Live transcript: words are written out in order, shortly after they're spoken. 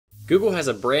Google has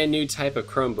a brand new type of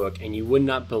Chromebook, and you would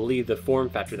not believe the form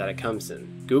factor that it comes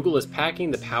in. Google is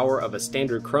packing the power of a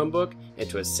standard Chromebook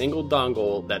into a single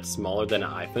dongle that's smaller than an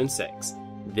iPhone 6.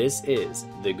 This is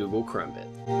the Google Chromebit.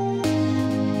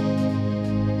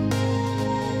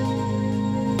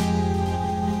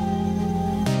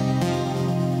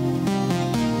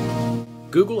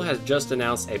 Google has just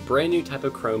announced a brand new type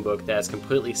of Chromebook that is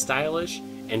completely stylish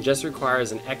and just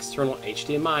requires an external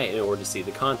HDMI in order to see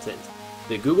the content.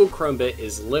 The Google Chromebit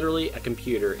is literally a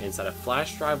computer inside a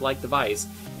flash drive-like device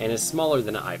and is smaller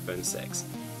than an iPhone 6.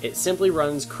 It simply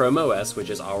runs Chrome OS, which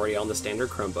is already on the standard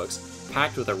Chromebooks,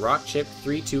 packed with a Rockchip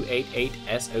 3288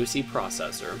 SoC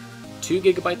processor, 2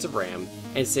 GB of RAM,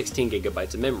 and 16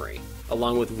 GB of memory,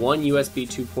 along with one USB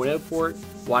 2.0 port,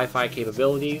 Wi-Fi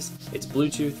capabilities. It's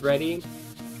Bluetooth ready,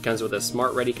 comes with a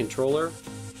Smart Ready controller,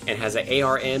 and has an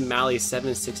ARM Mali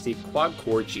 760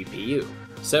 quad-core GPU.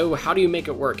 So how do you make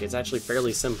it work? It's actually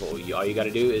fairly simple. All you gotta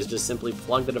do is just simply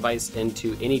plug the device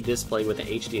into any display with an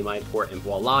HDMI port, and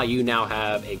voila, you now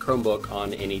have a Chromebook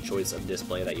on any choice of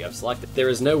display that you have selected. There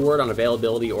is no word on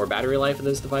availability or battery life of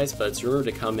this device, but it's rumored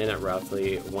to come in at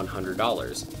roughly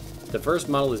 $100. The first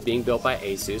model is being built by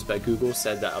Asus, but Google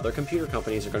said that other computer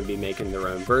companies are going to be making their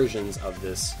own versions of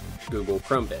this Google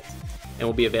Chromebit, and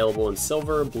will be available in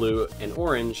silver, blue, and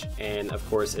orange, and of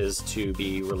course is to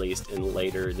be released in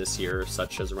later this year,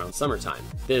 such as around summertime.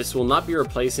 This will not be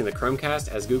replacing the Chromecast,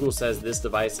 as Google says this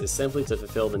device is simply to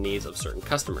fulfill the needs of certain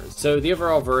customers. So the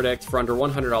overall verdict, for under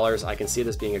 $100, I can see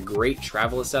this being a great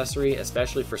travel accessory,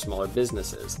 especially for smaller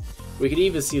businesses. We could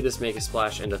even see this make a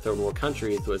splash into third world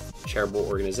countries with charitable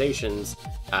organizations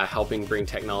helping bring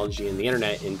technology and the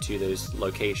internet into those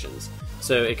locations.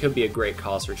 So it could be a great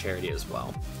cause for charity as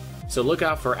well. So look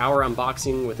out for our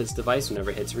unboxing with this device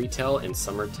whenever it hits retail in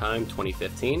summertime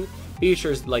 2015. Be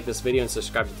sure to like this video and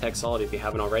subscribe to TechSolid if you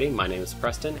haven't already. My name is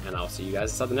Preston, and I'll see you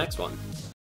guys inside the next one.